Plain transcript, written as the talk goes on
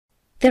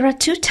There are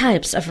two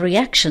types of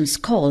reactions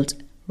called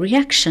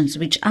reactions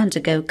which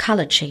undergo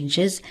color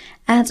changes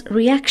and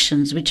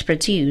reactions which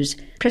produce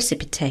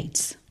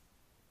precipitates.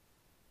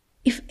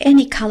 If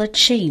any color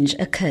change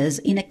occurs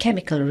in a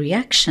chemical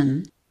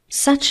reaction,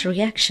 such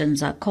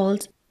reactions are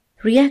called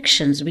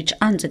reactions which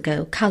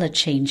undergo color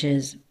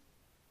changes.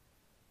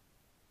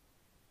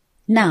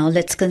 Now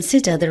let's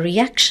consider the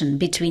reaction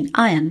between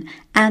iron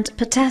and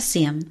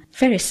potassium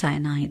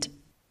ferricyanide.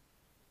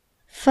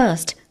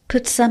 First,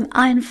 put some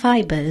iron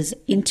fibers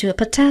into a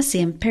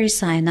potassium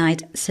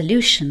ferricyanide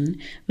solution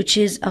which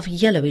is of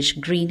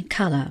yellowish-green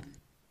color.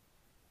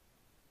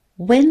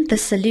 When the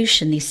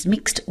solution is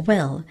mixed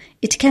well,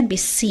 it can be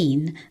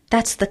seen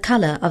that the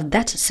color of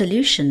that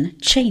solution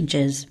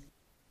changes.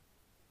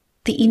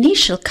 The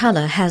initial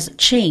color has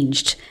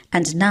changed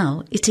and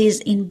now it is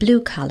in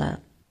blue color.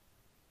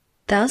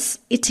 Thus,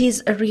 it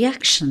is a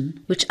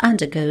reaction which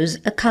undergoes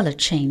a color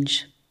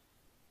change.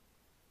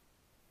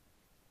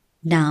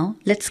 Now,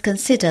 let's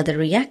consider the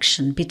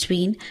reaction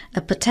between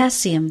a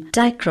potassium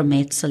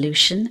dichromate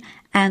solution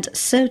and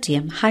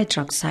sodium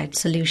hydroxide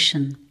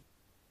solution.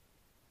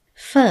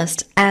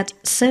 First, add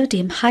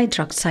sodium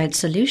hydroxide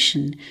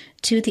solution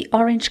to the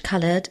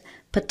orange-colored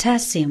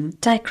potassium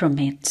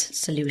dichromate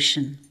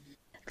solution.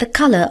 The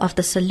color of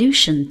the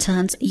solution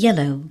turns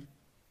yellow.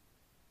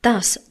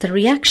 Thus, the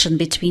reaction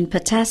between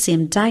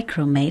potassium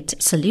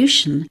dichromate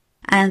solution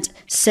and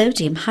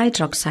sodium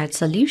hydroxide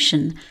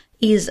solution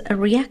is a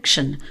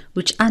reaction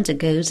which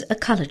undergoes a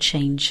color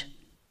change.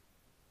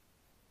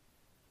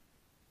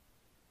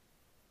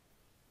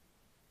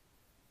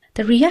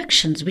 The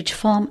reactions which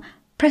form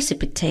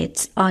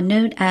precipitates are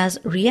known as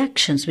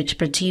reactions which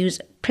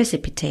produce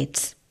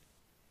precipitates.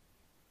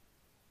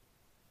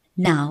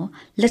 Now,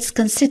 let's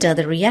consider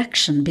the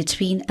reaction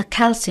between a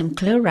calcium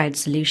chloride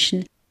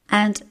solution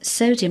and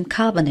sodium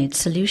carbonate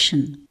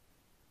solution.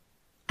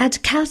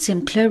 Add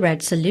calcium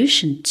chloride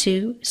solution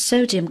to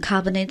sodium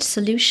carbonate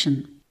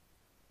solution.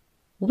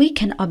 We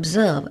can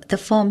observe the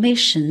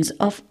formations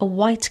of a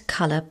white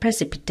color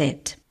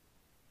precipitate.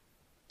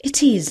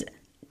 It is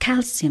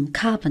calcium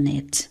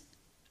carbonate.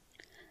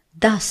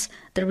 Thus,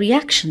 the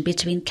reaction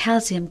between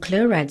calcium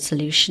chloride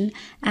solution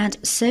and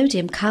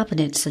sodium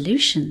carbonate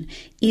solution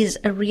is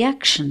a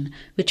reaction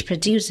which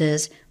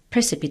produces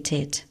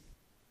precipitate.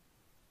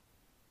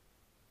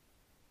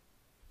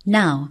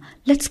 Now,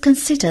 let's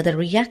consider the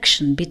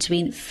reaction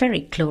between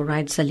ferric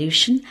chloride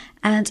solution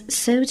and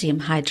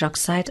sodium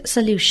hydroxide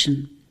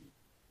solution.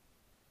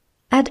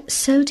 Add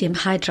sodium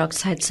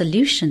hydroxide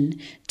solution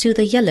to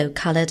the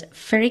yellow-colored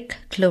ferric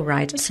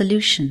chloride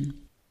solution.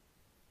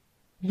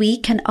 We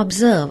can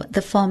observe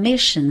the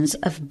formations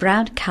of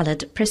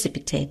brown-colored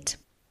precipitate.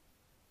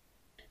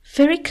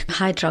 Ferric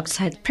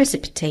hydroxide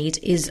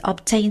precipitate is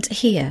obtained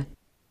here.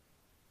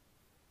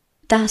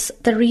 Thus,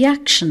 the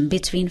reaction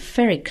between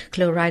ferric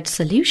chloride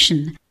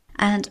solution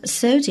and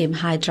sodium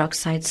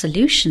hydroxide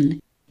solution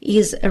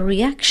is a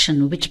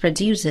reaction which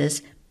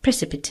produces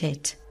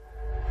precipitate.